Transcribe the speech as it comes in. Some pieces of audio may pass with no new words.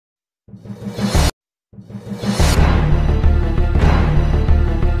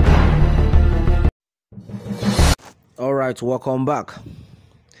All right, welcome back.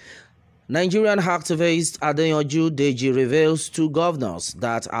 Nigerian activist Adeyanju Deji reveals two governors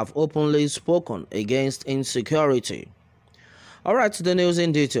that have openly spoken against insecurity. All right, to the news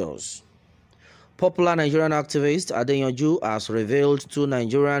in details. Popular Nigerian activist Adeyanju has revealed two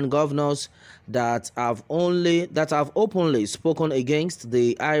Nigerian governors that have openly spoken against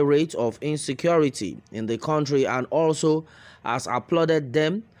the high rate of insecurity in the country, and also has applauded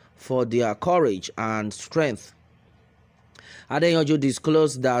them for their courage and strength. Adeyanju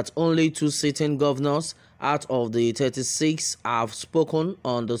disclosed that only two sitting governors out of the 36 have spoken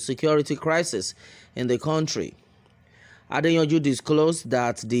on the security crisis in the country. Adeyanju disclosed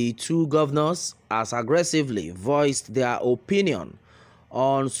that the two governors has aggressively voiced their opinion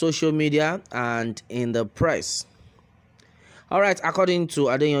on social media and in the press. All right, according to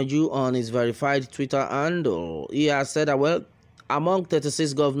Adeyanju on his verified Twitter handle, he has said that, well, among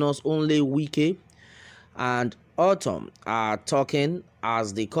 36 governors, only Wike and Autumn are talking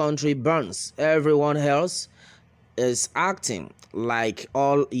as the country burns. Everyone else is acting like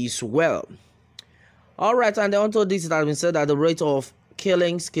all is well. All right, and onto this, it has been said that the rate of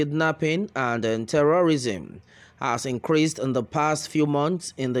killings, kidnapping, and terrorism has increased in the past few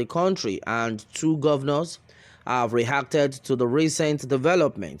months in the country, and two governors have reacted to the recent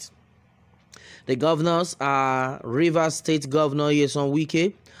development. The governors are Rivers State Governor Nyesom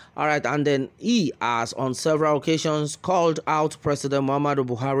Wike. All right, and then he has on several occasions called out President Muhammadu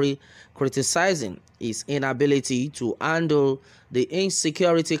Buhari, criticizing his inability to handle the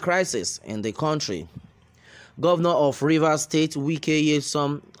insecurity crisis in the country. Governor of Rivers State Wike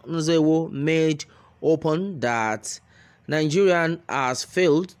Nyesom made open that Nigeria has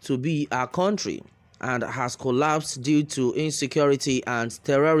failed to be a country and has collapsed due to insecurity and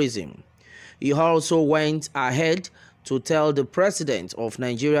terrorism. He also went ahead to tell the president of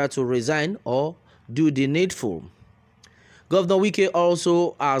Nigeria to resign or do the needful. Governor Wike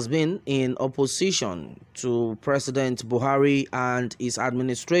also has been in opposition to President Buhari and his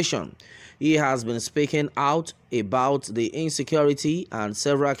administration. He has been speaking out about the insecurity and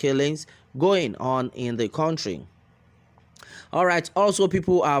several killings going on in the country. All right, also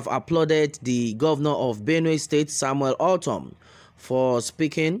people have applauded the governor of Benue State, Samuel Ortom, for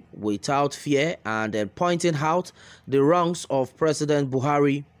speaking without fear and pointing out the wrongs of President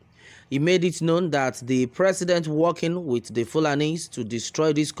Buhari. He made it known that the president working with the Fulanis to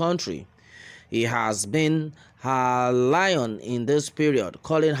destroy this country. He has been a lion in this period,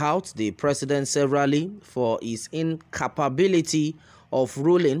 calling out the president severally for his incapability of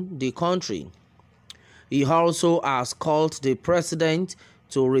ruling the country. He also has called the president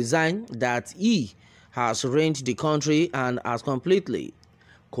to resign, that he has reigned the country and has completely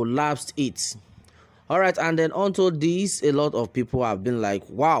collapsed it. All right, and then onto this, a lot of people have been like,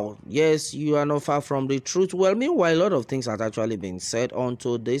 wow, yes, you are not far from the truth. Well, meanwhile, a lot of things have actually been said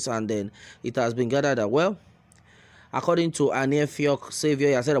onto this, and then it has been gathered that, well, according to Adeyanju Savior,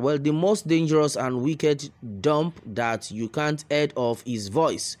 he has said, well, the most dangerous and wicked dump that you can't head of his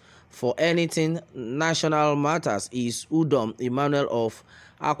voice for anything national matters is Udom Emmanuel of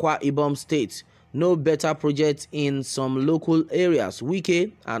Akwa Ibom State. No better project in some local areas.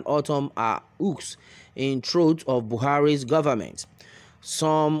 Wike and Autumn are hooks in throat of Buhari's government.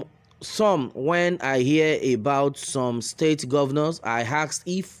 Some when I hear about some state governors, I ask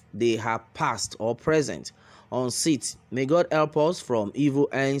if they have past or present on seats. May God help us from evil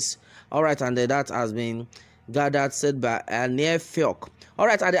ends. All right, and that has been gathered, said by Adeyanju. All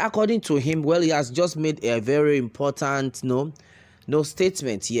right, and according to him, well, he has just made a very important no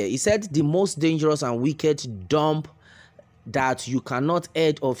statement here. He said the most dangerous and wicked dump that you cannot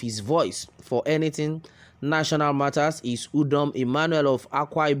head of his voice for anything national matters is Udom Emmanuel of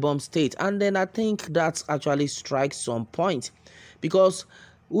Akwa Ibom State. And then I think that actually strikes some point, because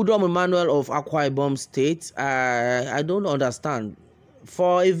Udom Emmanuel of Akwa Ibom State, I don't understand.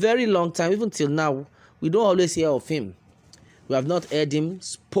 For a very long time, even till now, we don't always hear of him. We have not heard him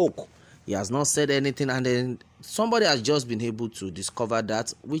spoke. He has not said anything, and then somebody has just been able to discover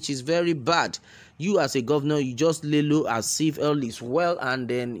that, which is very bad. You as a governor, you just lay low as if all is well, and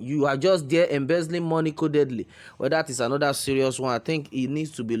then you are just there embezzling money codedly. Well, that is another serious one. I think it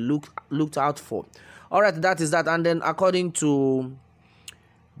needs to be looked out for. All right, that is that. And then according to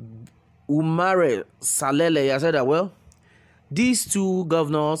Umare Salele, I said that, well, these two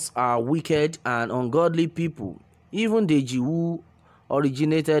governors are wicked and ungodly people. Even Deji, who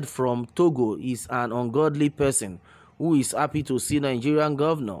originated from Togo, is an ungodly person who is happy to see Nigerian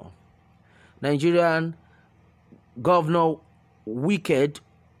governor wicked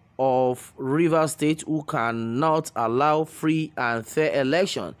of Rivers State who cannot allow free and fair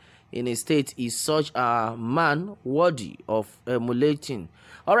election in a state is such a man worthy of emulating.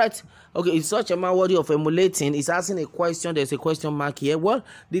 All right, okay, is such a man worthy of emulating? Is asking a question. There's a question mark here. Well,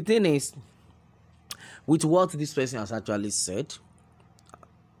 the thing is, with what this person has actually said,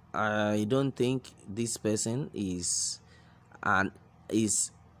 I don't think this person is a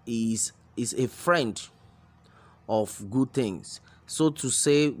friend of good things, so to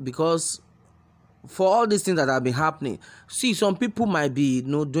say, because for all these things that have been happening, see, some people might be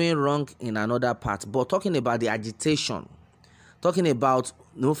doing wrong in another part, but talking about the agitation, talking about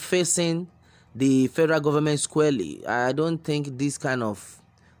facing the federal government squarely, I don't think this kind of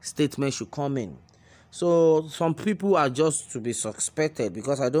statement should come in. So some people are just to be suspected,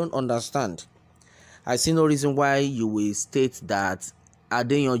 because I don't understand. I see no reason why you will state that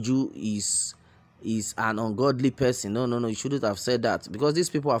Adeyanju is an ungodly person. No, you shouldn't have said that, because these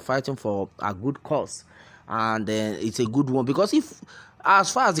people are fighting for a good cause, and it's a good one. Because if,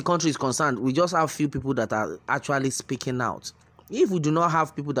 as far as the country is concerned, we just have few people that are actually speaking out. If we do not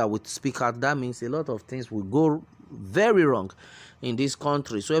have people that would speak out, that means a lot of things will go very wrong in this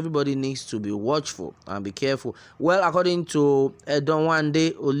country. So everybody needs to be watchful and be careful. Well, according to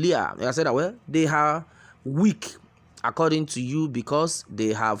Adeyanju Olia, I said that, well, they are weak, according to you, because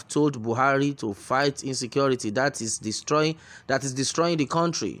they have told Buhari to fight insecurity that is destroying the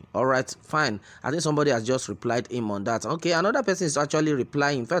country. All right, fine. I think somebody has just replied him on that. Okay, another person is actually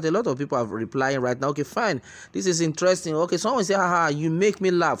replying. In fact, a lot of people are replying right now. Okay, fine, this is interesting. Okay, someone say, haha, you make me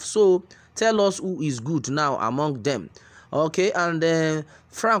laugh, so tell us who is good now among them. Okay, and then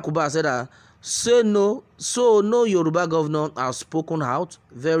Frank Uba said that, no Yoruba governor has spoken out.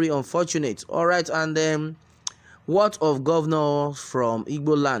 Very unfortunate. All right, and then what of governors from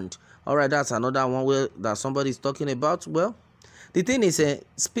Igbo land? All right, that's another one that somebody is talking about. Well, the thing is,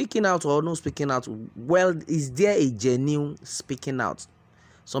 speaking out or no speaking out, well, is there a genuine speaking out?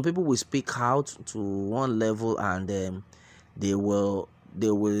 Some people will speak out to one level, and they will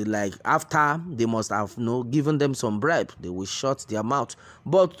like, after they must have given them some bribe, they will shut their mouth.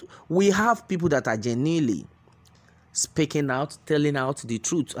 But we have people that are genuinely speaking out, telling out the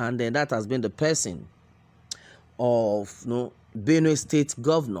truth, and then that has been the person of Benue State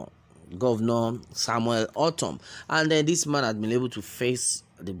Governor Samuel Otom. And then this man has been able to face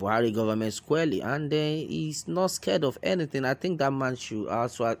the Buhari government squarely, and he's not scared of anything. I think that man should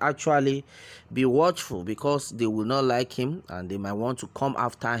also actually be watchful, because they will not like him and they might want to come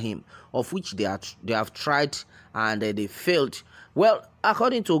after him, of which they have tried and they failed. Well,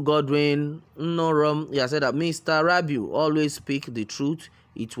 according to Godwin Norum, he has said that Mr. Rabiu, always speak the truth,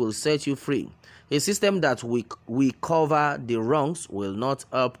 it will set you free. A system that we cover the wrongs will not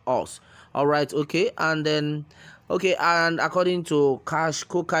help us. All right, okay, and then and according to Cash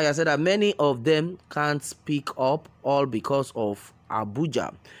Kokai, I said that many of them can't speak up, all because of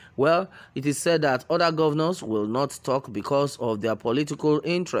Abuja. Well, it is said that other governors will not talk because of their political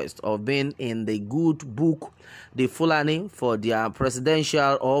interest of being in the good book, the Fulani, for their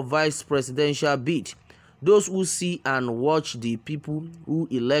presidential or vice presidential bid. Those who see and watch the people who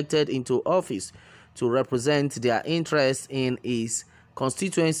elected into office to represent their interests in his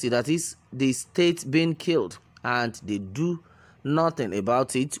constituency, that is the state, being killed, and they do nothing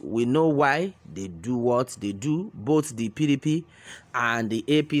about it. We know why they do what they do, both the PDP and the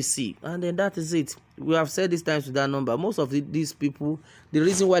APC, and then that is it. We have said this times to that number. Most of these people, the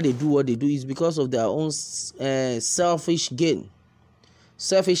reason why they do what they do is because of their own selfish gain,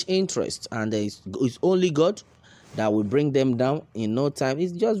 selfish interest, and it's only God that will bring them down in no time.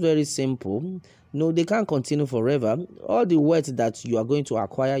 It's just very simple. No, they can't continue forever. All the wealth that you are going to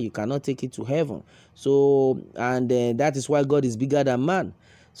acquire, you cannot take it to heaven. So, and that is why God is bigger than man.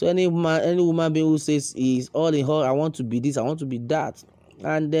 So any woman being who says is all in all, I want to be this, I want to be that,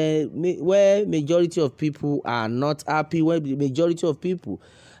 and where majority of people are not happy, where the majority of people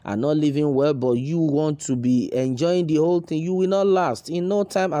are not living well, but you want to be enjoying the whole thing, you will not last in no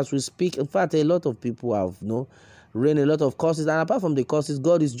time. As we speak, in fact, a lot of people have rain a lot of curses, and apart from the curses,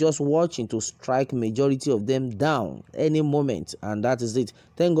 God is just watching to strike majority of them down any moment, and that is it.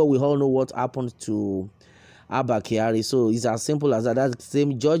 Thank God we all know what happened to Abba Kyari, so it's as simple as that. That's the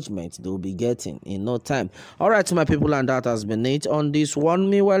same judgment they will be getting in no time. All right, my people, and that has been it on this one.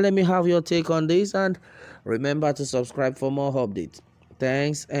 Meanwhile, let me have your take on this, and remember to subscribe for more updates.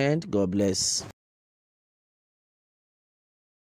 Thanks and God bless.